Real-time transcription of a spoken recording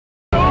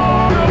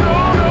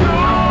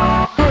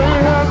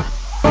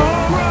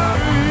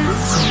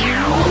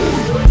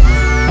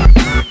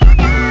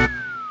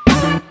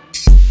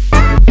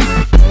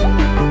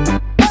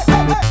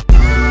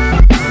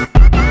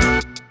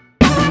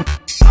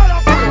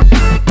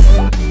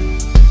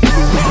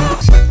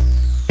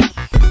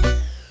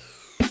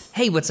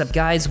Hey, what's up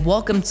guys?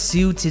 Welcome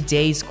to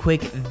today's quick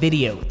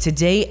video.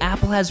 Today,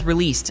 Apple has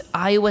released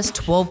iOS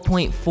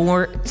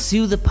 12.4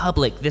 to the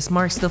public. This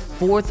marks the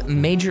fourth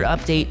major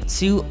update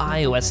to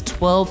iOS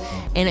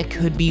 12, and it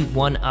could be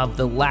one of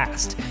the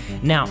last.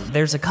 Now,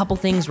 there's a couple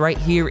things right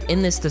here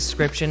in this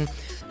description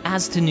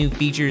as to new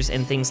features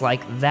and things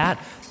like that,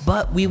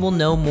 but we will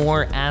know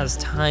more as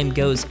time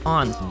goes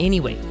on.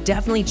 Anyway,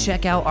 definitely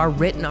check out our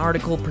written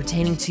article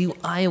pertaining to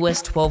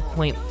iOS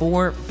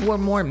 12.4 for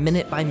more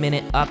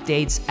minute-by-minute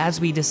updates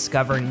as we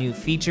discover new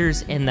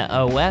features in the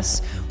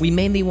OS. We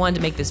mainly wanted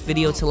to make this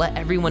video to let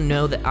everyone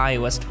know that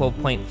iOS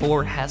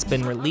 12.4 has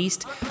been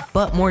released,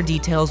 but more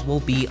details will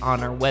be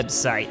on our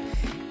website.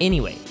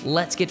 Anyway,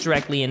 let's get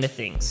directly into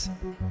things.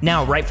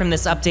 Now, right from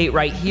this update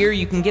right here,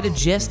 you can get a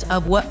gist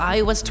of what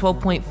iOS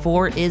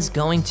 12.4 is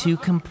going to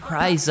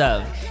comprise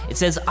of. It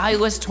says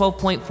iOS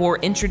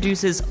 12.4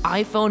 introduces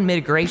iPhone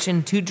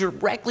migration to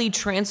directly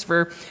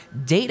transfer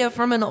data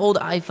from an old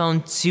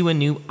iPhone to a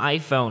new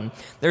iPhone.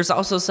 There's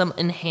also some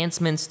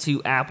enhancements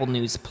to Apple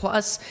News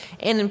Plus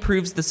and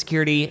improves the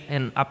security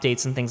and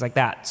updates and things like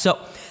that. So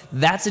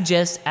that's a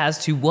gist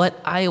as to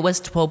what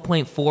iOS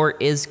 12.4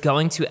 is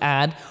going to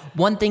add.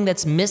 One thing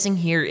that's missing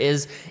here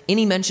is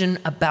any mention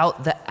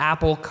about the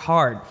Apple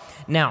Card.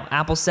 Now,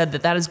 Apple said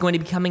that that is going to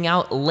be coming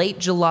out late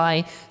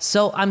July,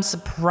 so I'm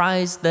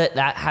surprised that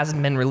that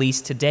hasn't been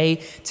released today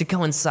to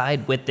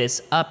coincide with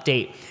this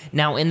update.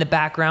 Now, in the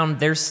background,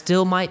 there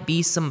still might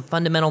be some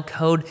fundamental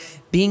code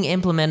being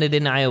implemented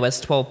in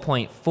iOS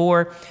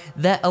 12.4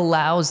 that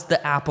allows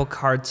the Apple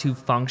Card to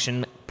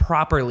function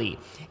properly.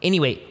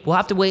 Anyway, we'll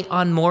have to wait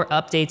on more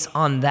updates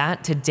on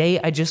that. Today,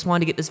 I just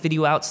wanted to get this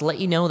video out to let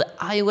you know that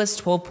iOS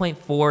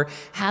 12.4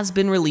 has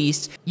been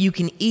released. You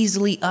can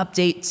easily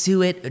update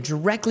to it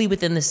directly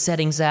within the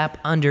Settings app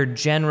under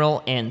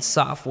General and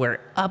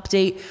Software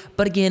Update.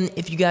 But again,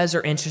 if you guys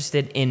are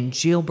interested in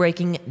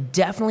jailbreaking,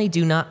 definitely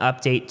do not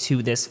update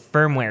to this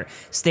firmware.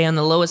 Stay on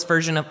the lowest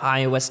version of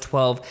iOS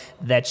 12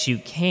 that you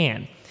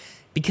can.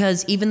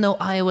 Because even though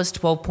iOS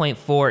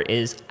 12.4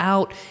 is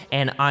out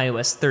and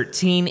iOS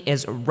 13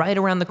 is right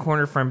around the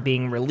corner from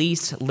being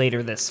released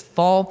later this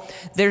fall,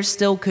 there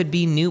still could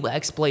be new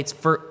exploits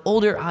for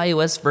older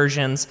iOS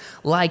versions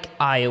like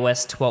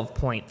iOS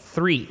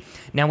 12.3.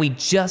 Now, we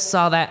just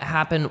saw that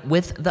happen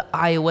with the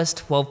iOS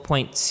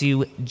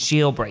 12.2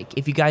 jailbreak.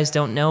 If you guys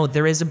don't know,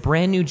 there is a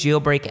brand new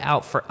jailbreak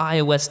out for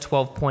iOS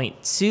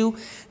 12.2.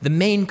 The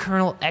main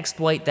kernel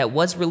exploit that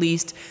was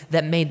released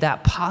that made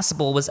that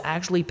possible was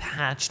actually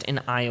patched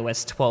in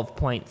iOS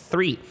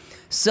 12.3.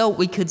 So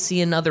we could see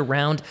another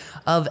round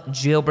of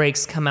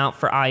jailbreaks come out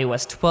for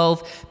iOS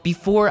 12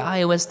 before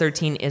iOS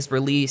 13 is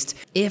released.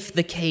 If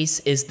the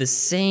case is the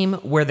same,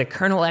 where the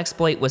kernel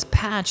exploit was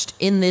patched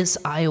in this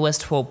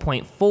iOS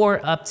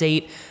 12.4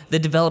 update, the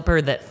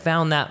developer that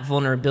found that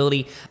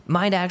vulnerability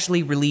might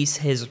actually release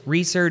his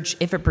research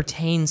if it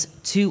pertains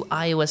to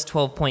iOS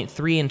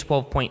 12.3 and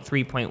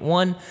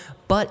 12.3.1,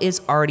 but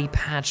is already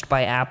patched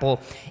by Apple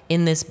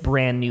in this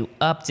brand new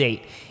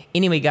update.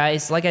 Anyway,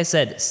 guys, like I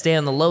said, stay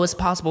on the lowest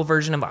possible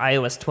version of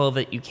iOS 12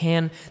 that you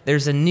can.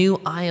 There's a new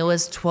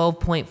iOS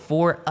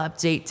 12.4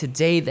 update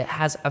today that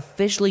has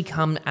officially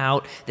come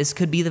out. This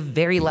could be the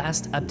very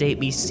last update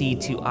we see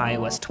to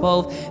iOS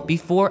 12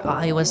 before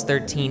iOS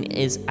 13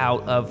 is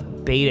out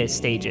of beta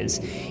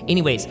stages.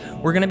 Anyways,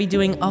 we're going to be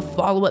doing a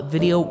follow-up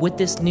video with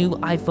this new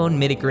iPhone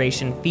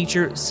migration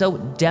feature, so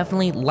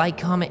definitely like,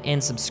 comment,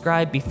 and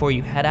subscribe before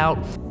you head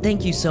out.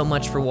 Thank you so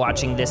much for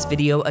watching this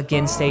video.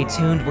 Again, stay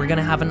tuned. We're going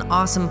to have an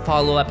awesome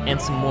follow-up and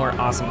some more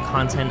awesome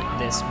content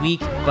this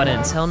week. But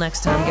until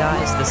next time,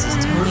 guys, this is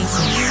Tony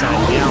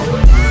signing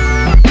out.